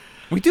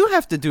We do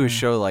have to do a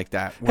show like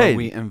that where Hey.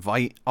 we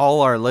invite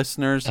all our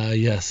listeners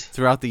Yes.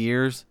 throughout the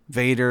years,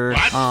 Vader,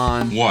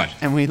 Han,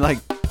 and we like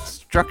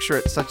structure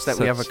it such that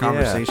we have a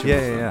conversation. with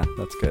them. Yeah.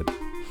 That's good.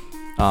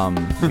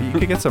 You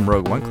could get some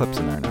Rogue One clips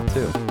in there now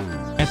too.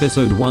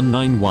 Episode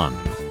 191.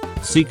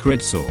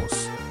 Secret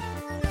Sauce.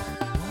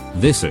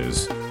 This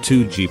is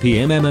 2GP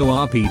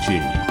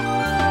MMORPG.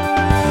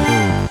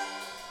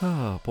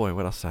 Oh boy,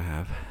 what else do I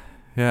have?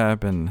 Yeah,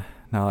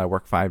 now I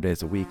work 5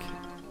 days a week.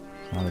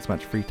 Not as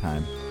much free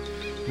time.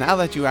 Now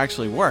that you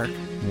actually work,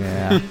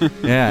 Yeah.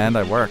 Yeah, and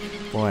I work.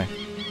 Boy.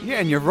 yeah,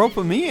 and you're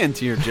roping me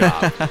into your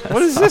job.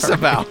 What is this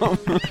about?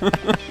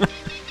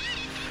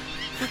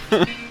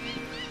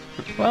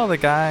 Well, the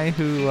guy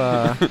who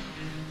I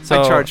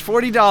charge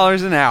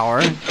 $40 an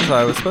hour. So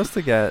I was supposed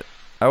to get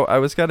I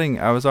was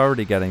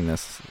already getting the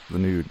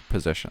nude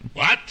position.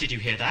 What? Did you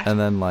hear that? And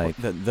then like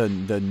The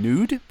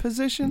nude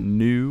position?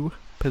 new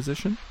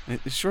position?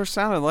 It sure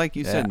sounded like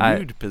you said Yeah,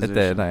 nude position.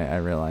 It did. I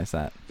realized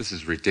that. This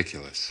is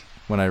ridiculous.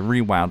 When I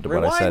rewound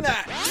what I said.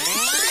 that.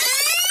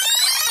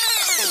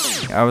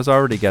 I was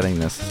already getting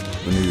the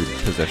nude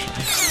position.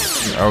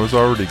 I was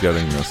already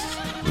getting the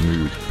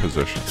nude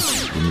position.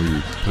 The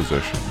nude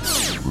position.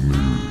 The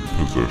nude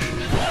position.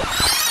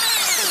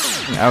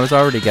 I was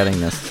already getting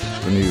the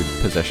nude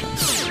position.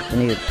 The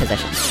nude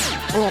position.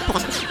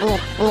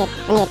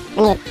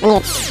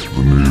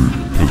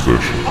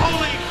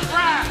 Holy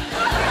crap!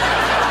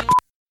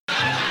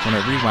 When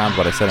I rewound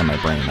what I said in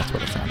my brain, that's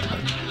what it sounded like.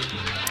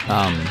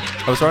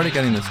 I was already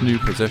getting this new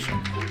position,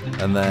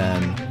 and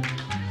then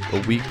a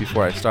week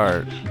before I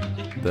start,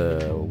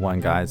 the one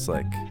guy's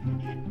like,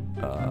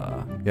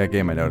 yeah, I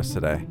gave my notice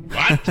today.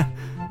 What?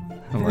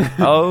 I'm like,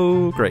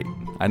 oh, great.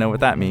 I know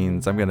what that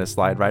means. I'm going to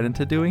slide right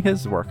into doing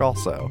his work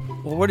also.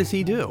 Well, what does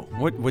he do?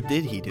 What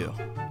did he do?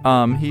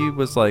 He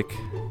was like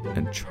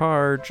in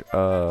charge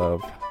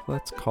of,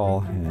 let's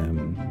call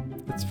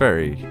him, it's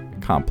very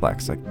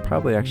complex. I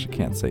probably actually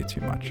can't say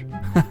too much.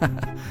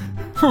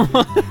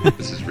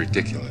 This is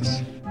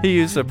ridiculous. He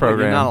used a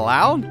program. You're not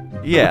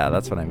allowed? Yeah,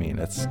 that's what I mean.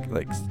 It's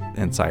like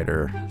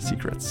insider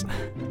secrets.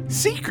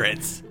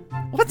 Secrets?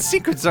 What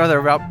secrets are there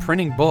about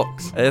printing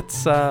books?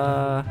 It's,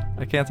 I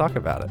can't talk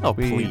about it. Oh,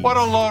 please. What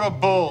a load of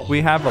bull!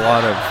 We have a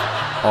lot of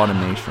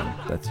automation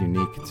that's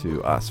unique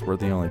to us. We're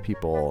the only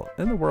people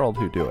in the world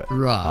who do it.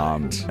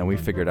 Right. And we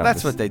figured out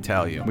That's what they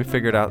tell you. we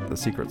figured out the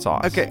secret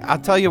sauce. Okay, I'll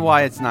tell you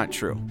why it's not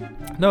true.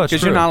 No, it's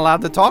Because true. you're not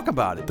allowed to talk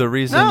about it. The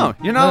reason No,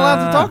 you're not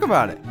allowed to talk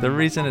about it. The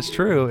reason it's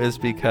true is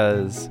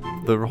because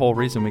the whole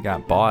reason we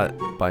got bought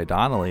by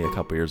Donnelly a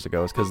couple years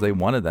ago is because they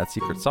wanted that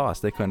secret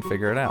sauce. They couldn't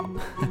figure it out.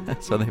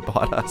 So they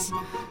bought us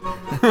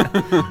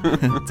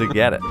to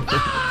get it.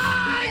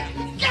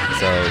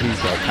 So he's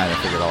kind of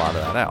figured a lot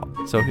of that out.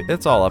 So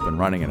it's all up and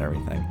running and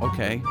everything.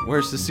 Okay,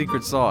 where's the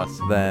secret sauce?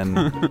 Then,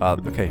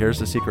 okay, here's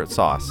the secret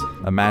sauce.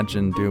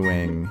 Imagine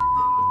doing...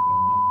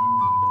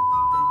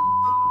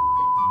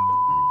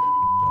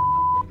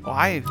 Well,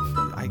 I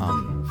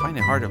find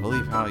it hard to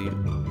believe how you...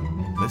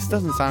 This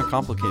doesn't sound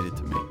complicated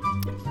to me.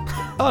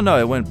 Oh, no,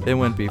 it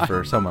wouldn't be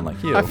for someone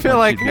like you. I feel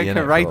once like you'd I be in could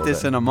it for write little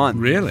this bit. in a month.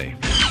 Really?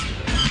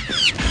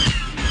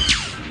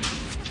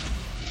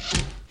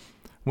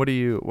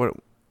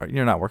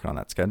 You're not working on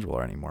that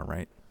scheduler anymore,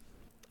 right?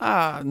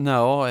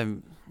 No,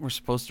 we're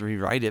supposed to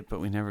rewrite it, but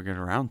we never get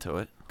around to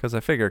it. Because I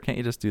figure, can't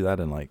you just do that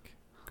in like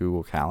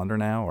Google Calendar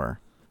now or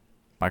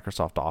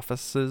Microsoft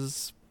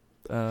Office's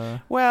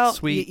Well,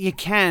 suite? you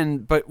can,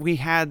 but we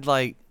had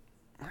like...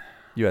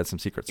 You had some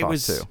secret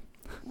sauce too.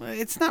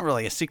 It's not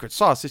really a secret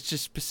sauce. It's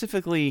just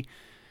specifically...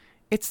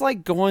 It's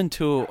like going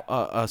to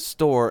a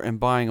store and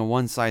buying a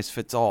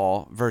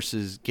one-size-fits-all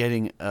versus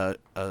getting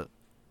an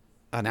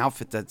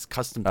outfit that's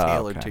custom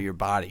tailored okay. to your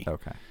body.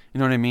 Okay. You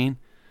know what I mean?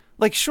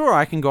 Like, sure,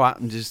 I can go out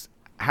and just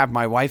have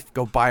my wife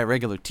go buy a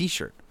regular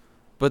T-shirt,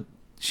 but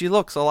she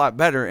looks a lot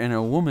better in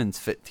a woman's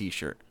fit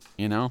T-shirt,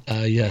 you know?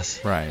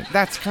 Yes. Right.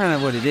 That's kind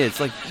of what it is.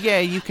 Like, yeah,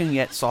 you can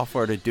get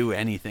software to do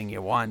anything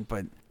you want,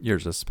 but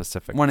Yours is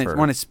specific. when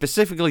for, it's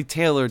specifically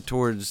tailored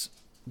towards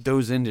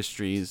those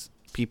industries,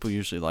 people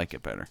usually like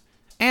it better.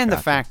 And the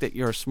Gotcha. fact that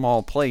you're a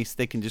small place,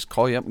 they can just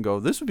call you up and go,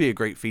 this would be a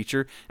great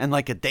feature, and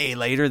like a day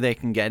later they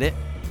can get it.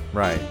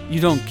 Right.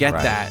 You don't get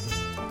Right. that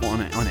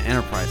on an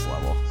enterprise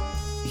level.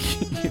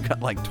 You got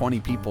like 20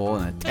 people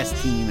and a test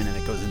team, and then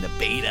it goes into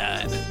beta,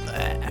 and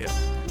then,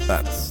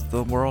 That's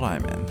the world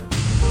I'm in.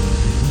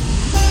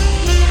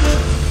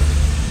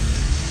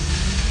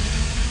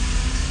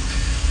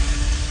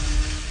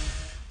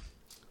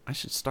 I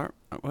should start.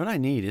 What I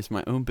need is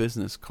my own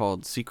business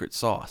called Secret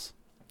Sauce.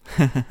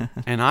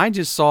 And I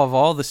just solve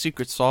all the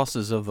secret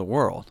sauces of the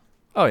world.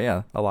 Oh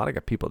yeah, a lot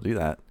of people do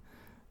that.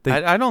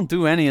 I don't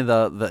do any of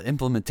the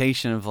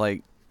implementation of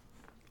like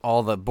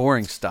all the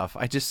boring stuff.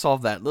 I just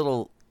solve that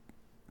little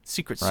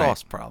secret Right.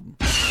 sauce problem.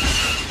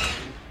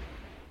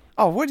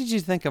 Oh, what did you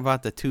think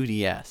about the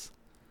 2DS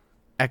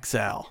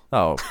XL?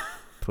 Oh,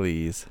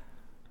 please.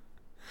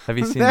 Have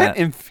you seen That that?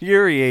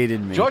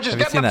 infuriated me. George is Have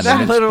you getting seen that upset.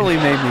 That image? literally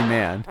made me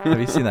mad. Have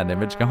you seen that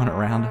image going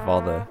around of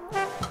all the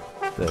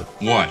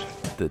What?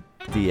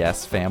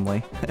 DS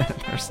family.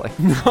 There's like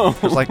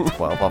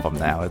 12 of them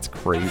now. It's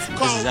crazy.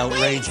 This is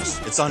outrageous.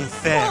 It's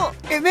unfair. Well,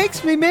 it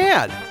makes me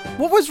mad.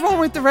 What was wrong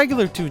with the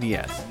regular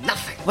 2DS?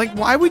 Nothing. Like,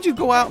 why would you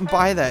go out and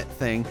buy that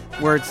thing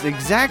where it's the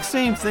exact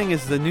same thing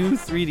as the new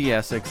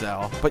 3DS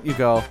XL, but you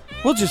go,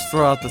 we'll just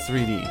throw out the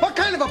 3D? What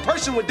kind of a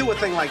person would do a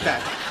thing like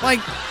that? Like,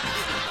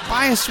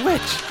 buy a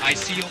Switch. I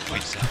see your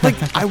point, sir. Like,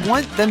 I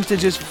want them to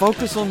just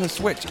focus on the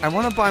Switch. I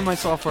want to buy my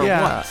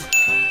software once.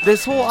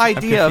 This whole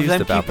idea of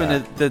them confused keeping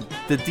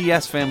about the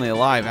DS family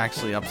alive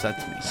actually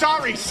upsets me.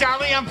 Sorry,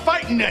 Sally, I'm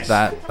fighting this.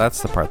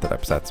 That's the part that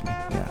upsets me.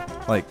 Yeah.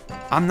 Like,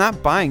 I'm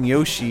not buying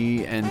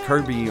Yoshi and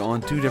Kirby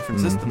on two different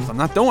systems. I'm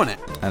not doing it.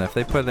 and if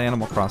they put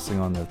Animal Crossing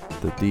on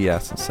the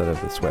DS instead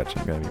of the Switch,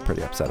 I'm going to be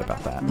pretty upset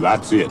about that.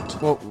 That's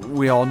it. Well,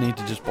 we all need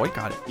to just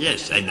boycott it.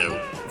 Yes, I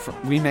know.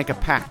 We make a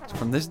pact.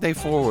 From this day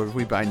forward,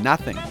 we buy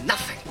nothing.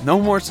 Nothing. No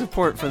more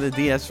support for the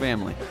DS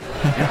family.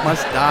 It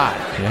must die.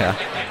 Yeah.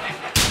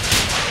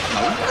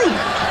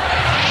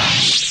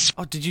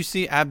 Oh, did you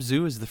see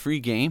Abzu is the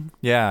free game?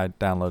 Yeah, I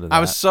downloaded that. I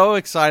was so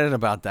excited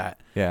about that.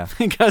 Yeah.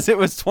 Because it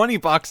was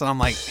 $20 and I'm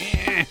like,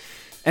 eh.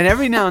 And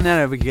every now and then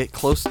I would get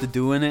close to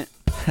doing it.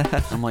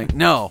 I'm like,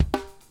 no,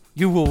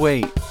 you will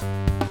wait.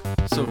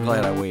 So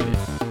glad I waited.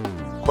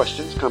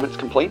 Questions, comments,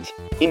 complaints?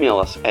 Email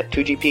us at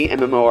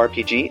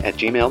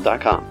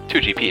 2gpmmorpg@gmail.com.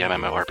 2GP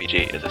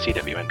MMORPG is a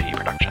CWNP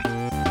production.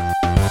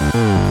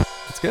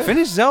 It's good.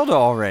 Finish Zelda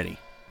already.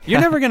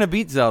 You're never going to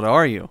beat Zelda,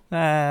 are you?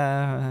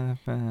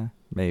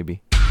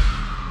 Maybe.